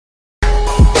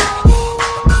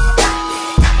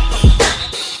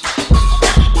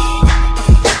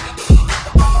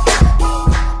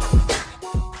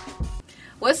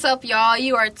up, y'all?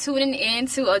 You are tuning in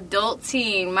to Adult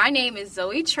Teen. My name is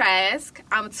Zoe Trask.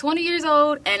 I'm 20 years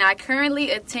old, and I currently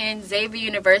attend Xavier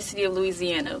University of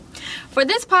Louisiana. For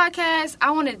this podcast, I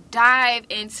want to dive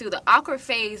into the awkward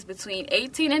phase between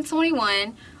 18 and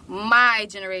 21, my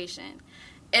generation.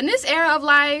 In this era of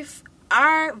life,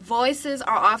 our voices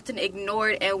are often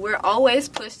ignored, and we're always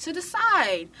pushed to the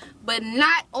side, but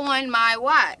not on my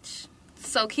watch.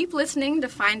 So keep listening to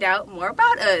find out more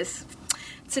about us.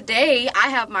 Today, I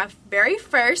have my very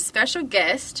first special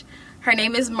guest. Her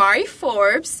name is Mari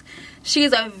Forbes.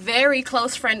 She's a very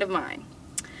close friend of mine.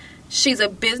 She's a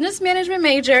business management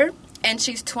major, and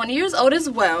she's 20 years old as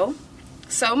well.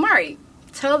 So, Mari,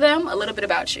 tell them a little bit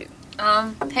about you.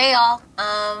 Hey, y'all.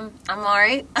 I'm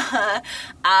Mari.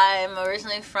 I'm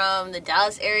originally from the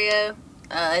Dallas area.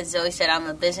 As Zoe said, I'm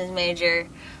a business major.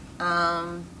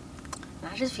 I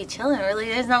just be chilling, really.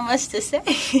 There's not much to say.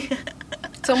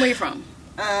 Tell me where you're from.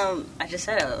 I just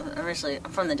said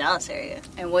I'm from the Dallas area.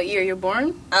 And what year you're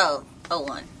born? Oh,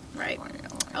 01. Right. Born in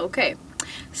 01. Okay.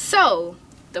 So,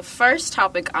 the first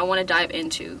topic I want to dive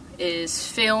into is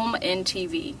film and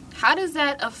TV. How does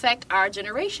that affect our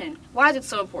generation? Why is it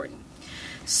so important?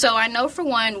 So, I know for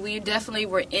one, we definitely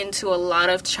were into a lot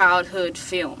of childhood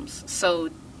films. So,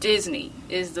 Disney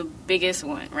is the biggest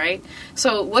one, right?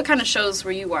 So, what kind of shows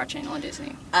were you watching on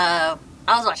Disney?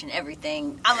 I was watching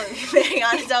everything. I'm going to be very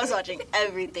honest. I was watching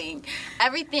everything.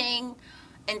 Everything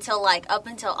until, up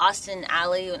until Austin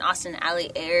Alley. When Austin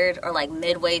Alley aired, or,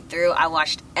 midway through, I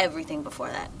watched everything before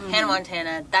that. Mm-hmm. Hannah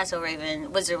Montana, That's So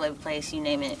Raven, Wizard of Waverly Place, you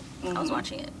name it. Mm-hmm. I was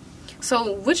watching it.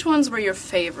 So, which ones were your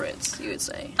favorites, you would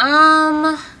say?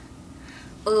 Off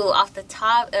the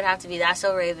top, it would have to be That's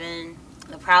So Raven,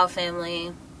 The Proud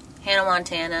Family, Hannah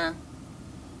Montana,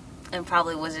 and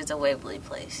probably Wizards of Waverly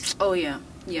Place. Oh, yeah.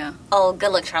 Yeah. Oh,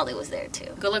 Good Luck Charlie was there,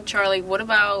 too. Good Luck Charlie. What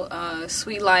about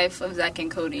Sweet Life of Zach and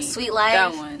Cody? Sweet Life?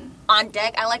 That one. On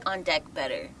Deck? I like On Deck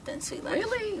better than Sweet Life.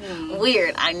 Really? Mm.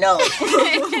 Weird, I know.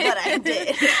 But I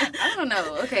did. I don't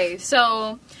know. Okay,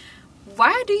 so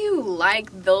why do you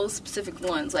like those specific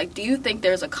ones? Do you think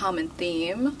there's a common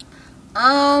theme?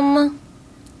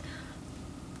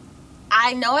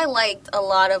 I know I liked a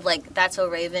lot of, That's So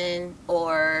Raven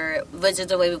or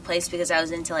Wizards of Waverly Place because I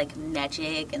was into,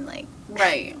 magic and,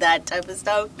 right. that type of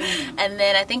stuff. Mm-hmm. And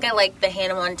then I think I liked the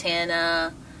Hannah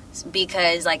Montana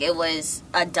because, it was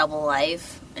a double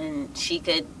life and she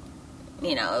could,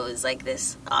 it was,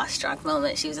 this awestruck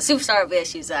moment. She was a superstar, but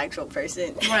she was an actual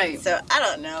person. Right. So, I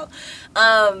don't know.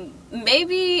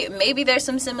 Maybe there's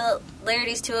some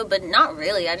similarities to it, but not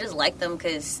really. I just liked them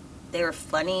because they were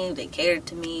funny. They catered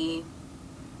to me.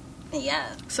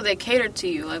 Yeah. So they catered to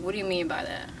you. What do you mean by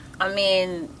that? I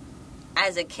mean,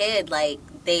 as a kid,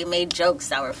 they made jokes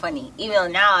that were funny. Even though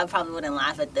now I probably wouldn't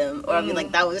laugh at them. Or I'd be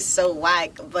that was so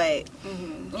whack. But,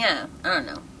 yeah, I don't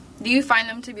know. Do you find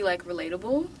them to be,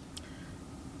 relatable?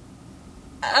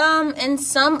 In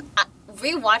some...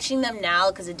 rewatching them now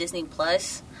because of Disney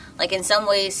Plus, in some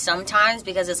ways, sometimes,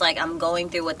 because it's I'm going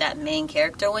through what that main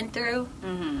character went through.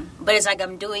 Mm-hmm. But it's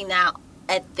I'm doing that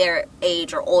at their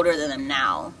age or older than them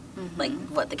now.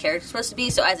 Mm-hmm. What the character's supposed to be.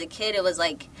 So as a kid, it was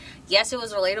yes, it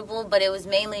was relatable, but it was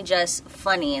mainly just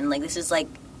funny and this is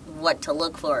what to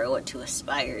look for or what to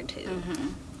aspire to. Mm-hmm.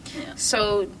 Yeah.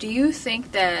 So do you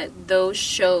think that those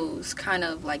shows kind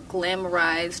of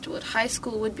glamorized what high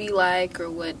school would be like, or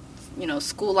what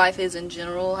school life is in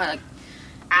general?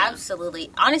 Absolutely.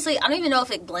 Honestly, I don't even know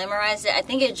if it glamorized it. I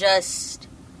think it just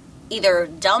either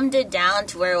dumbed it down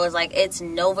to where it was it's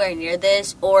nowhere near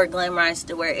this, or glamorized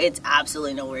to where it's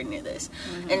absolutely nowhere near this.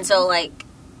 Mm-hmm. And so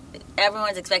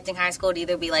everyone's expecting high school to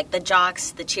either be the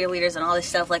jocks, the cheerleaders, and all this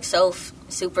stuff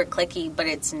super cliquey, but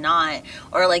it's not.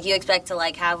 Or you expect to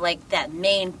have that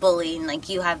main bully, and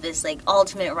you have this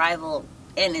ultimate rival,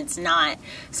 and it's not.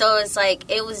 So it's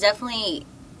it was definitely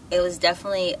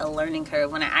a learning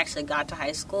curve when I actually got to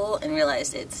high school and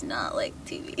realized it's not like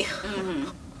TV.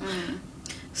 Mm-hmm. Mm-hmm.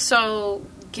 So,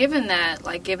 given that,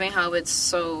 given how it's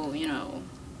so,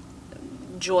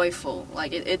 joyful,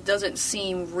 it doesn't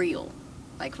seem real,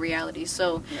 reality.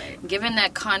 So, right. Given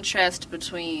that contrast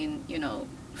between,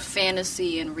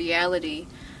 fantasy and reality,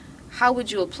 how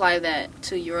would you apply that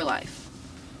to your life?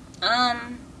 I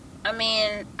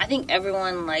think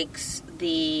everyone likes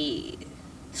the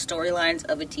storylines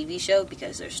of a TV show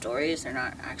because they're stories, they're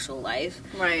not actual life.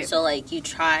 Right. So, you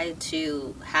try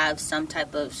to have some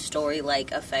type of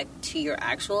story-like effect to your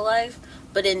actual life,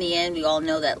 but in the end, we all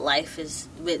know that life is,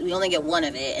 we only get one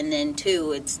of it, and then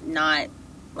two, it's not,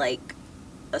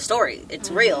 a story. It's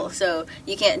mm-hmm. real. So,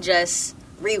 you can't just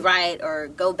rewrite or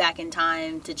go back in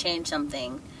time to change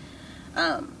something.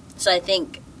 So, I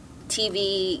think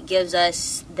TV gives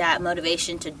us that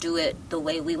motivation to do it the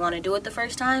way we want to do it the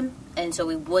first time. And so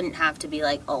we wouldn't have to be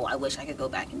like, oh, I wish I could go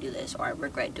back and do this, or I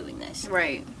regret doing this.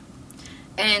 Right.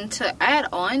 And to add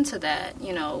on to that,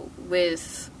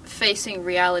 with facing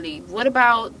reality, what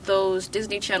about those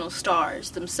Disney Channel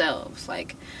stars themselves?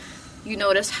 Like, you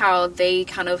notice how they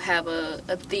kind of have a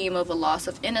theme of a loss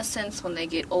of innocence when they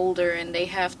get older, and they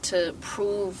have to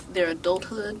prove their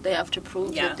adulthood. They have to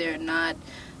prove that they're not,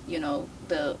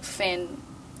 the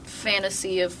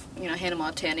fantasy of, Hannah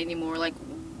Montana anymore. Like,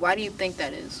 why do you think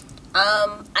that is?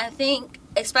 I think,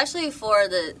 especially for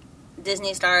the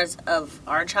Disney stars of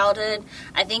our childhood,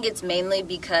 I think it's mainly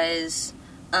because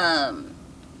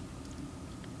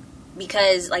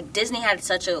like Disney had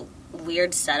such a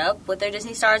weird setup with their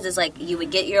Disney stars. Is like you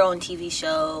would get your own TV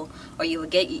show, or you would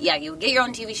get your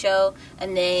own TV show,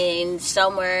 and then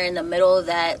somewhere in the middle of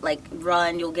that like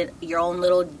run, you'll get your own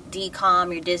little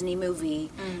DCOM, your Disney movie,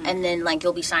 and then like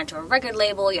you'll be signed to a record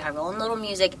label. You have your own little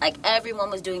music. Like everyone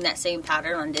was doing that same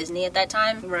pattern on Disney at that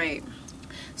time, right?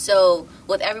 So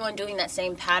with everyone doing that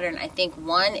same pattern, I think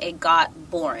one, it got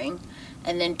boring.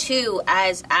 And then two,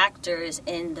 as actors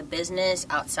in the business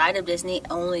outside of Disney,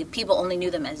 people only knew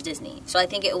them as Disney. So I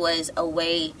think it was a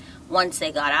way, once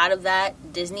they got out of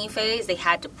that Disney phase, they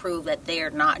had to prove that they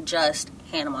are not just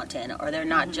Hannah Montana, or they're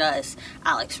not just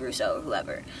Alex Russo or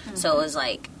whoever. So it was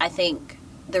like, I think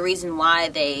the reason why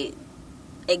they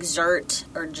exert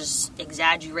or just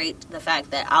exaggerate the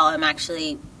fact that I'm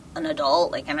actually an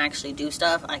adult, like, can actually do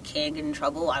stuff, I can get in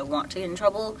trouble, I want to get in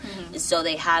trouble, is so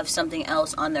they have something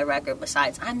else on their record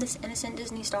besides, I'm this innocent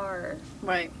Disney star.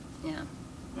 Right. Yeah.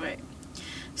 Right.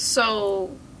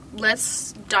 So,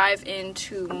 let's dive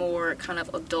into more kind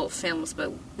of adult films,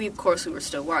 but we were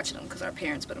still watching them because our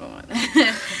parents put them on.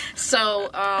 So,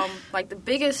 like, the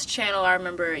biggest channel I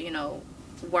remember,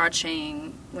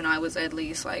 watching when I was at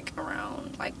least, like,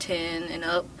 around, like, 10 and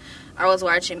up, I was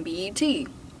watching BET.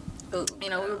 Ooh. We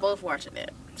were both watching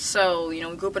it. So, we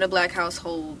grew up in a black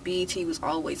household. BET was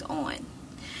always on.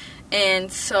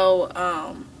 And so,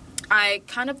 I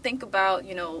kind of think about,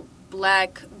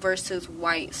 black versus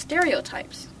white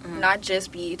stereotypes. Not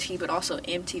just BET, but also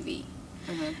MTV.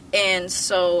 And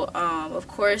so, of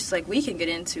course, like, we can get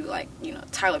into, like,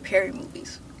 Tyler Perry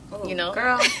movies. Ooh,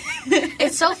 girl,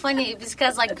 it's so funny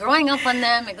because like growing up on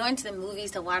them and going to the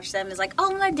movies to watch them is like,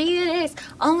 oh, I'm gonna do this,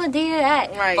 I'm gonna do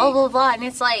that, right? Blah blah blah, and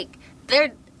it's like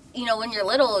they're, when you're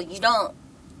little, you don't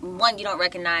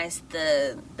recognize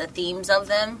the themes of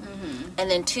them,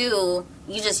 and then two,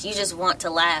 you just want to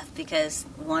laugh because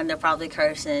one, they're probably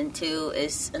cursing, two,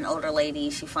 is an older lady,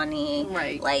 she's funny,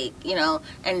 right? Like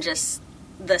and just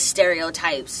the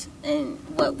stereotypes and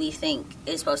what we think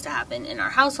is supposed to happen in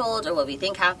our households or what we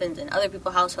think happens in other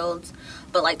people's households.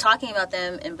 But, like, talking about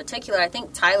them in particular, I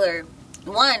think Tyler,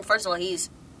 one, first of all, he's,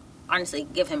 honestly,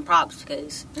 give him props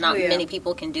because not many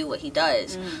people can do what he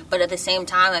does. But at the same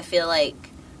time, I feel like,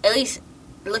 at least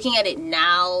looking at it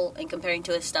now and comparing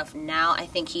to his stuff now, I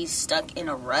think he's stuck in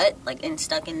a rut, like, and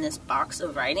stuck in this box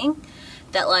of writing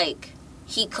that, like,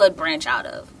 he could branch out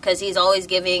of, because he's always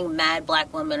giving mad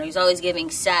black woman, or he's always giving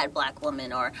sad black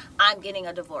woman, or I'm getting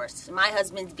a divorce, my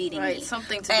husband's beating me,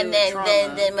 something to and do with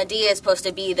trauma. then Medea is supposed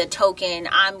to be the token,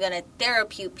 I'm gonna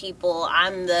therapeutic people,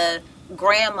 I'm the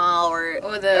grandma or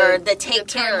the take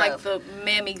care like of, the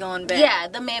mammy gone bad. Yeah,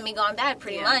 the mammy gone bad,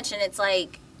 pretty much. And it's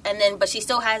like, but she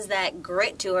still has that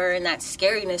grit to her and that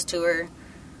scariness to her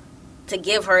to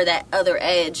give her that other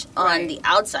edge on the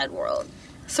outside world.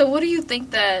 So what do you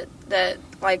think that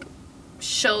like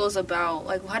shows about,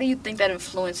 like, how do you think that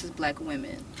influences black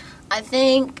women? I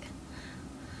don't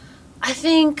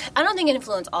think it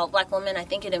influenced all black women. I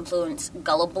think it influenced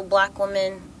gullible black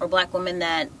women, or black women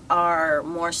that are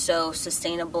more so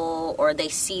sustainable, or they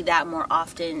see that more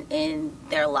often in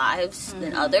their lives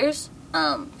than others.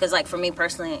 Because, like, for me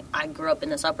personally, I grew up in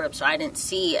the suburbs, so I didn't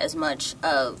see as much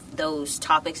of those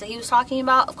topics that he was talking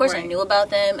about. Of course, I knew about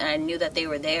them, and I knew that they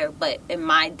were there, but in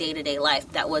my day-to-day life,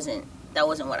 that wasn't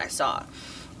what I saw.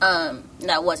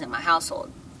 That wasn't my household.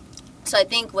 So I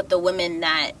think with the women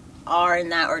that are in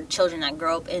that, or children that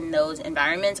grow up in those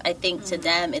environments, I think to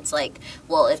them it's like,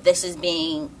 well, if this is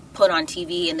being put on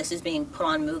TV and this is being put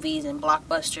on movies and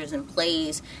blockbusters and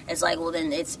plays, it's like, well,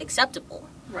 then it's acceptable.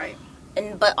 Right.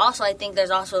 But also, I think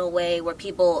there's also a way where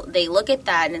people, they look at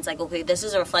that and it's like, okay, this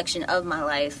is a reflection of my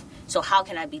life, so how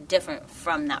can I be different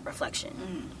from that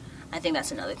reflection? I think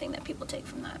that's another thing that people take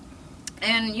from that.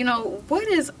 And, what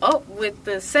is up with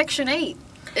the Section 8?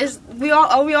 Are we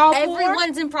all poor?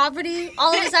 Everyone's in poverty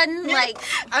all of a sudden. Like,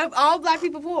 are all black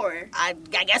people poor? I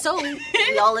guess so.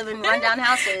 We all live in rundown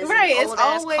houses. Right. It's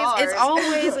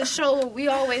always a show. We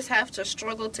always have to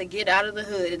struggle to get out of the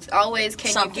hood. It's always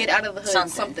you get out of the hood?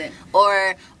 Something.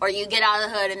 Or you get out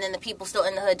of the hood and then the people still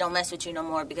in the hood don't mess with you no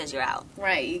more because you're out.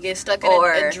 Right. You get stuck in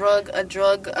a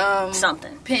drug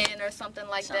something pen or something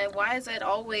like that. Why is that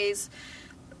always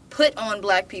put on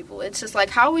black people? It's just like,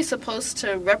 how are we supposed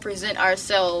to represent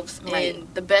ourselves in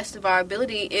the best of our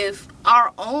ability if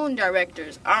our own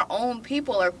directors, our own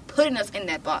people are putting us in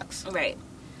that box? Right.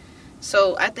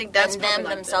 So I think that's and them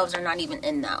themselves are not even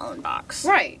in that own box.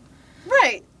 Right.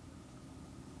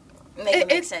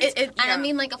 Makes sense. And I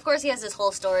mean, like, of course he has this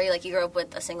whole story, like, you grew up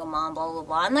with a single mom, blah, blah,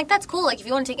 blah. And, like, that's cool. Like, if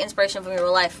you want to take inspiration from your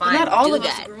real life, fine, not all do of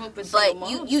that. Us grew up with single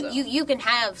moms, but you can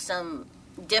have some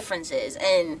differences.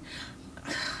 And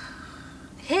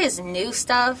his new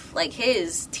stuff, like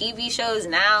his TV shows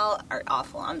now, are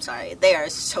awful. I'm sorry. They are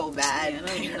so bad.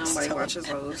 Yeah, nobody watches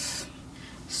those.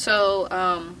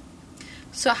 So,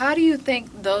 so how do you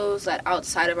think those that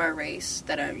outside of our race,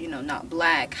 that are, not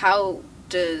black, how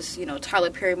does,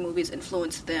 Tyler Perry movies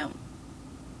influence them?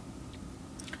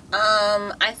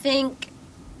 I think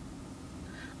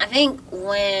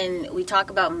when we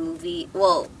talk about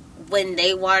when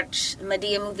they watch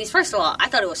Madea movies, first of all, I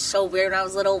thought it was so weird when I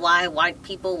was little why white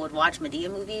people would watch Madea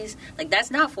movies. Like,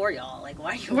 that's not for y'all. Like,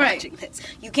 why are you watching this?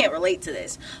 You can't relate to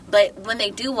this. But when they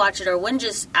do watch it, or when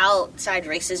just outside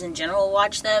races in general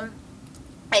watch them,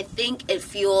 I think it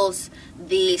fuels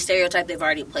the stereotype they've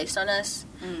already placed on us,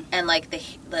 and like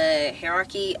the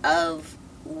hierarchy of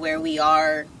where we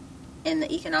are in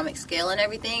the economic scale and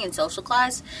everything, and social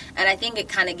class. And I think it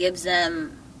kind of gives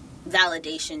them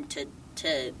validation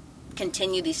to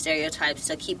continue these stereotypes,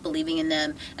 to keep believing in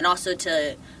them, and also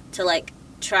to like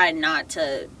try not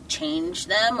to change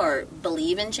them or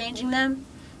believe in changing them.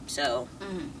 So,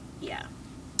 yeah.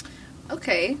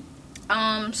 Okay.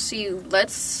 Let's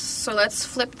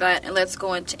flip that and let's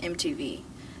go into MTV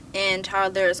and how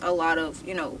there's a lot of,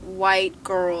 white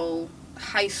girl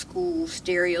high school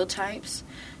stereotypes.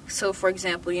 So, for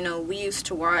example, we used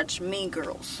to watch Mean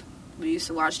Girls. We used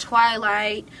to watch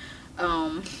Twilight.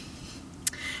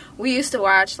 We used to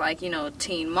watch, like,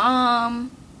 Teen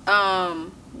Mom.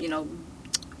 On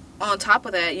top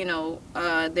of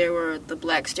that, there were the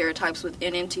black stereotypes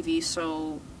within MTV.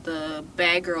 So, the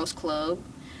Bad Girls Club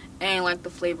and, like, the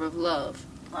Flavor of Love.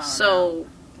 Oh, so,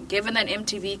 given that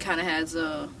MTV kind of has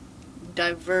a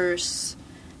diverse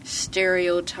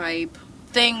stereotype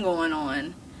thing going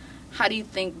on, how do you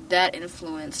think that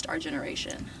influenced our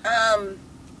generation? I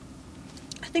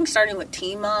think starting with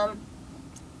Teen Mom,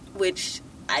 which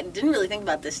I didn't really think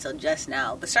about this till just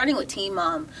now, but starting with Teen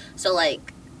Mom, so,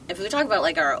 like, if we talk about,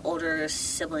 like, our older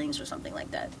siblings or something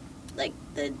like that, like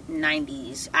the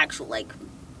 90s, actual, like,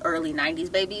 early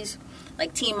 90s babies,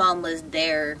 like, Teen Mom was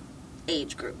their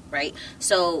age group, right?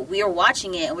 So we were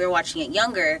watching it, and we were watching it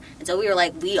younger, and so we were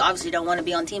like, we obviously don't want to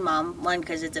be on Teen Mom, one,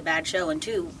 because it's a bad show, and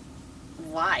two,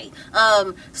 why?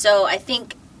 So I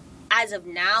think as of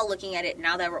now, looking at it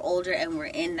now that we're older and we're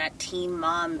in that Teen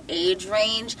Mom age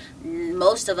range,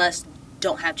 most of us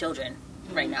don't have children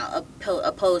right now,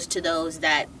 opposed to those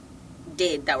that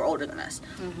were older than us.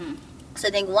 So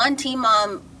I think one, Teen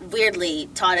Mom weirdly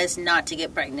taught us not to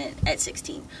get pregnant at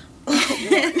 16.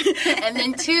 And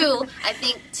then two, I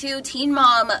think Teen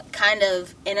Mom kind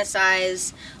of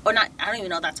innocized, or not, I don't even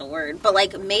know if that's a word, but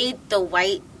like made the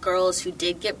white girls who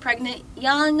did get pregnant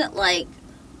young, like,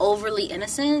 overly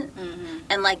innocent.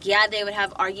 And like, yeah, they would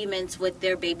have arguments with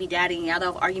their baby daddy, and yeah,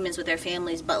 they'll have arguments with their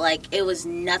families, but like, it was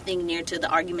nothing near to the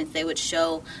arguments they would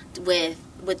show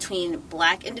between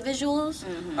black individuals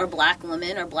or black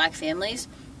women or black families.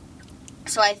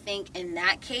 So I think in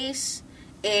that case,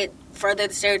 it furthered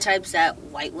the stereotypes that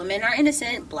white women are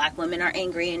innocent, black women are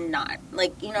angry and not.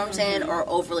 Like, you know what I'm saying? Or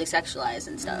overly sexualized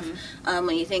and stuff.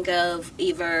 When you think of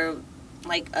either,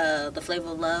 like, the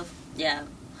Flavor of Love, yeah.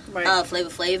 Right. Flavor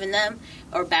Flav in them,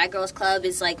 or Bad Girls Club,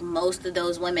 is like most of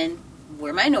those women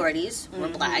were minorities, were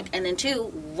black, and then two,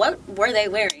 what were they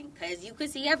wearing? Because you could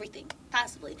see everything,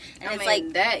 possibly. And I it's mean,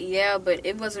 like that, yeah, but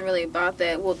it wasn't really about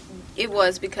that. Well, it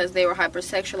was because they were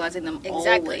hypersexualizing them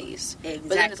always. But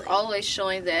then it's always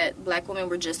showing that black women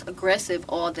were just aggressive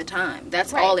all the time.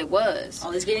 That's all it was.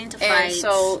 Always getting into fights. And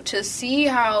so to see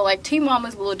how, like, Teen Mom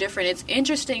is a little different. It's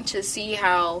interesting to see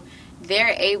how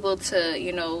they're able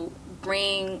to,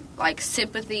 bring, like,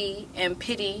 sympathy and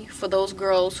pity for those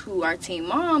girls who are teen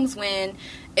moms when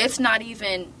it's not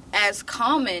even as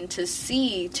common to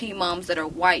see teen moms that are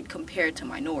white compared to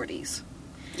minorities.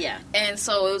 Yeah. And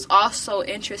so it was also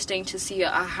interesting to see a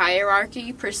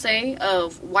hierarchy, per se,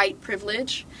 of white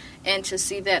privilege, and to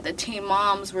see that the teen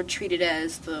moms were treated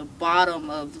as the bottom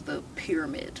of the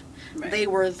pyramid. Right. They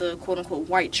were the quote-unquote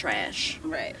white trash.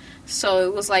 Right. So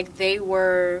it was like they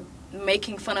were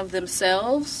making fun of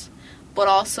themselves, but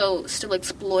also still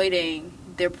exploiting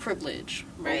their privilege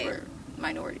over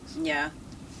minorities. Yeah,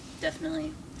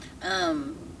 definitely.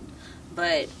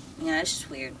 But, yeah, it's just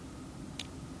weird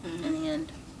in the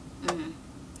end. Mm-hmm.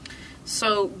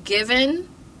 So, given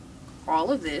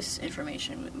all of this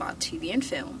information about TV and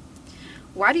film,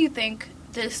 why do you think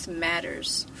this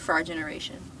matters for our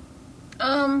generation?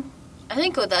 I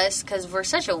think with us, because we're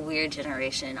such a weird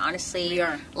generation, honestly. We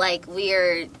are. Like, we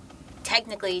are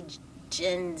technically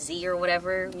Gen Z or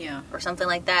whatever. Yeah. Or something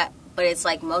like that. But it's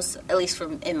like at least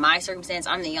in my circumstance,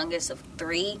 I'm the youngest of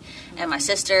 3. And my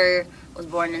sister was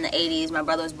born in the 80s. My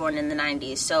brother was born in the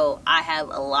 90s. So I have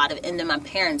a lot of, and then my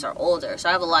parents are older. So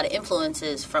I have a lot of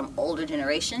influences from older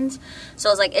generations. So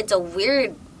it's like, it's a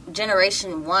weird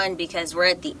generation, one, because we're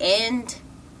at the end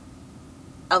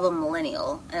of a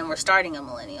millennial, and we're starting a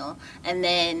millennial, and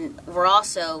then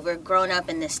we're grown up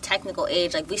in this technical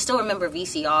age. Like, we still remember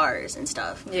VCRs and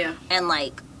stuff. Yeah. And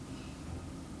like,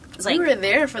 it's we were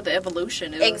there for the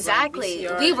evolution. It exactly.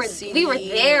 was like VCR, we were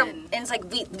there, and it's like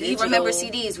we remember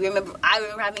CDs. I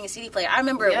remember having a CD player. I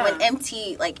remember when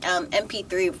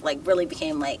MP3 like really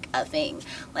became like a thing.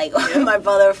 Like when my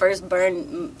brother first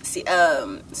burned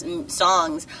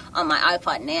songs on my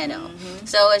iPod Nano. Mm-hmm.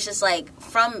 So it's just like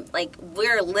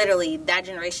we're literally that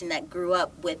generation that grew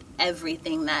up with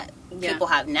everything that people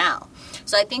have now.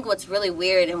 So I think what's really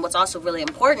weird and what's also really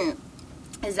important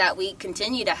is that we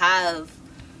continue to have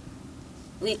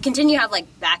like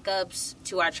backups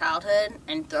to our childhood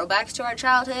and throwbacks to our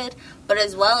childhood, but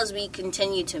as well as we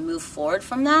continue to move forward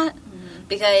from that. Mm-hmm.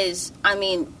 Because, I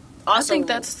mean, also... I think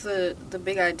that's the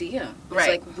big idea. It's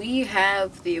like we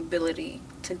have the ability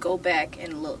to go back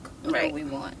and look at what we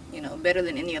want, better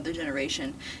than any other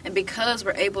generation. And because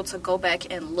we're able to go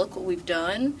back and look what we've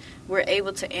done, we're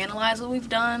able to analyze what we've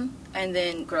done and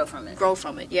then... Grow from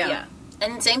it, yeah.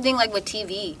 And same thing like with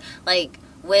TV. Like,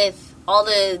 with all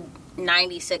the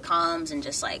 90s sitcoms and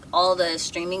just like all the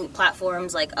streaming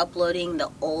platforms like uploading the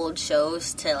old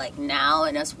shows to like now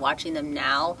and us watching them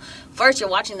now. First, you're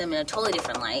watching them in a totally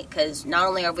different light because not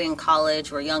only are we in college,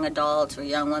 we're young adults, we're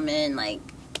young women, like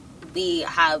we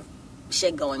have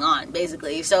shit going on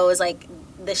basically. So it's like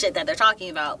the shit that they're talking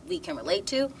about we can relate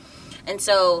to. And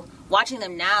so watching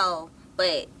them now,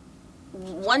 but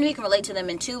one, we can relate to them,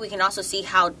 and two, we can also see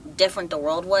how different the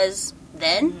world was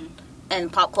then. Mm-hmm. And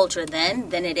pop culture then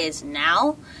than it is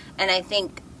now. And I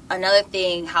think another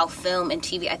thing, how film and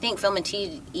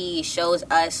TV shows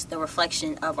us the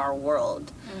reflection of our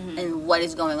world and what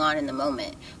is going on in the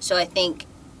moment. So I think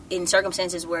in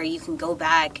circumstances where you can go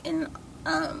back and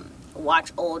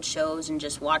watch old shows and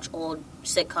just watch old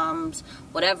sitcoms,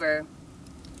 whatever,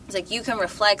 it's like you can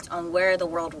reflect on where the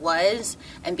world was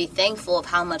and be thankful of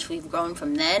how much we've grown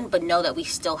from then, but know that we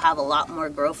still have a lot more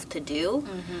growth to do.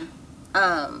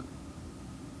 Mm-hmm.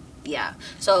 Yeah,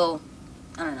 so,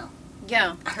 I don't know.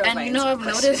 Yeah, and I've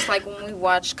noticed, like, when we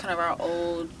watch kind of our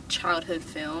old childhood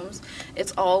films,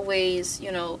 it's always,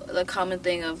 the common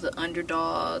thing of the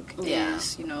underdog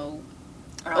is, or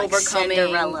like overcoming...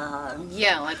 Cinderella.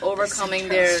 Yeah, like, overcoming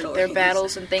their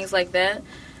battles and things like that.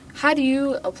 How do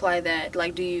you apply that?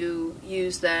 Like, do you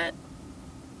use that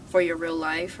for your real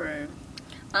life, or...?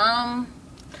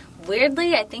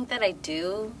 Weirdly, I think that I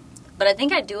do. But I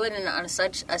think I do it on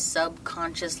such a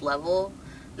subconscious level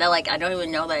that, like, I don't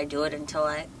even know that I do it until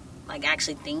I, like,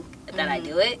 actually think that I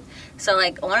do it. So,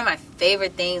 like, one of my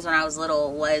favorite things when I was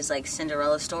little was, like,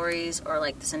 Cinderella stories or,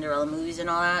 like, the Cinderella movies and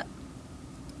all that.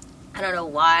 I don't know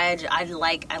why. I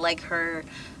like her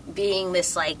being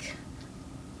this, like,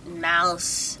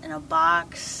 mouse in a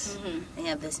box. Mm-hmm. And you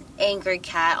have this angry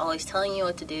cat always telling you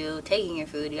what to do, taking your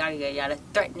food, yada, yada, yada,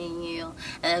 threatening you.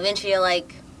 And eventually you're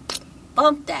like,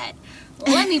 bump that.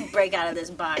 Let me break out of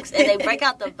this box. And they break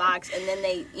out the box, and then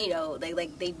they,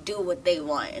 they do what they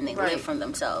want, and they live from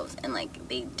themselves, and, like,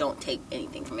 they don't take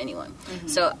anything from anyone. Mm-hmm.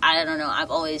 So, I don't know. I've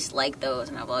always liked those,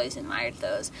 and I've always admired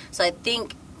those. So, I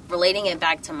think relating it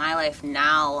back to my life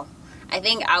now, I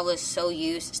think I was so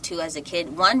used to, as a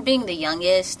kid, one, being the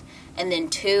youngest, and then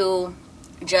two,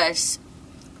 just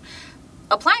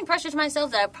applying pressure to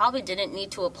myself that I probably didn't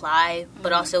need to apply,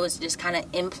 but also was just kind of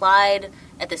implied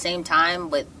at the same time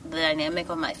with the dynamic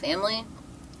of my family.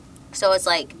 So it's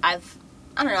like I've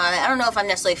I don't know. I don't know if I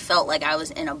necessarily felt like I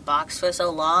was in a box for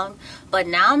so long, but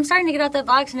now I'm starting to get out that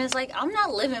box, and it's like I'm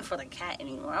not living for the cat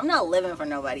anymore. I'm not living for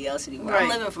nobody else anymore. Right. I'm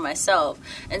living for myself.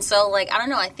 And so, like, I don't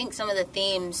know. I think some of the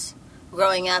themes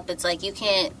growing up, it's like you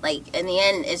can't, like, in the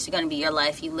end, it's going to be your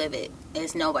life. You live it.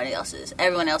 It's nobody else's.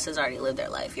 Everyone else has already lived their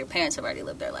life. Your parents have already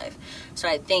lived their life. So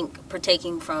I think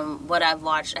partaking from what I've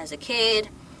watched as a kid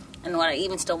and what I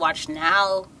even still watch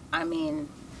now, I mean,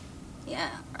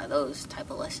 yeah, are those type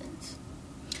of lessons.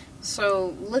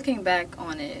 So, looking back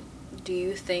on it, do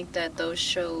you think that those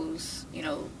shows, you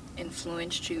know,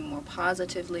 influenced you more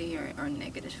positively or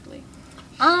negatively?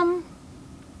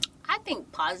 I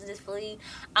think positively.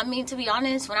 I mean, to be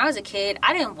honest, when I was a kid,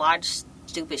 I didn't watch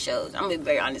stupid shows. I'm going to be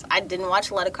very honest. I didn't watch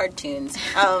a lot of cartoons.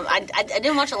 I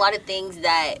didn't watch a lot of things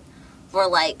that were,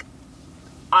 like,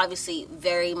 obviously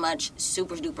very much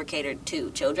super duper catered to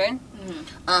children.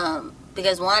 Mm-hmm.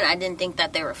 Because, one, I didn't think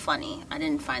that they were funny. I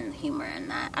didn't find the humor in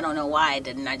that. I don't know why I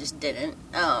didn't. I just didn't.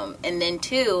 And then,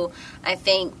 two, I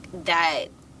think that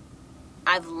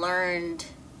I've learned,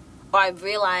 or I've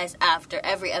realized after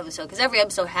every episode, because every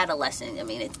episode had a lesson. I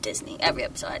mean, it's Disney. Every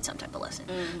episode had some type of lesson.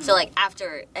 Mm-hmm. So, like,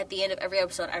 at the end of every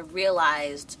episode, I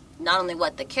realized not only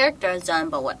what the character has done,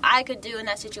 but what I could do in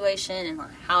that situation and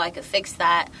how I could fix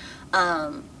that.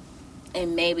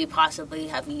 And maybe possibly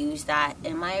have used that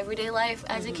in my everyday life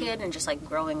as a kid and just, like,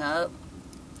 growing up.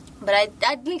 But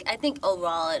I think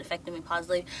overall it affected me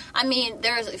positively. I mean,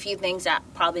 there's a few things that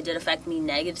probably did affect me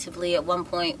negatively at one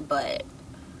point, but,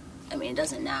 I mean, it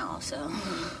doesn't now, so,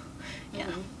 yeah.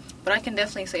 Mm-hmm. But I can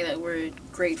definitely say that we're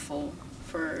grateful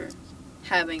for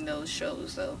having those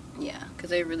shows, though. Yeah.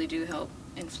 Because they really do help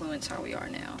influence how we are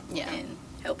now. Yeah. And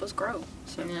help us grow.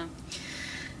 So. Yeah.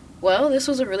 Well, this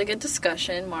was a really good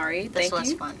discussion, Mari. Thank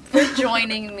you fun. for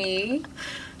joining me.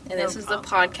 And No this is problem. the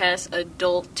podcast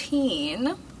Adult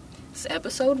Teen. It's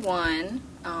episode 1.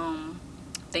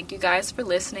 Thank you guys for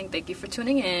listening. Thank you for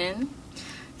tuning in.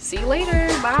 See you later.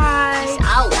 Bye. Peace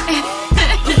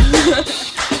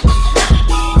out.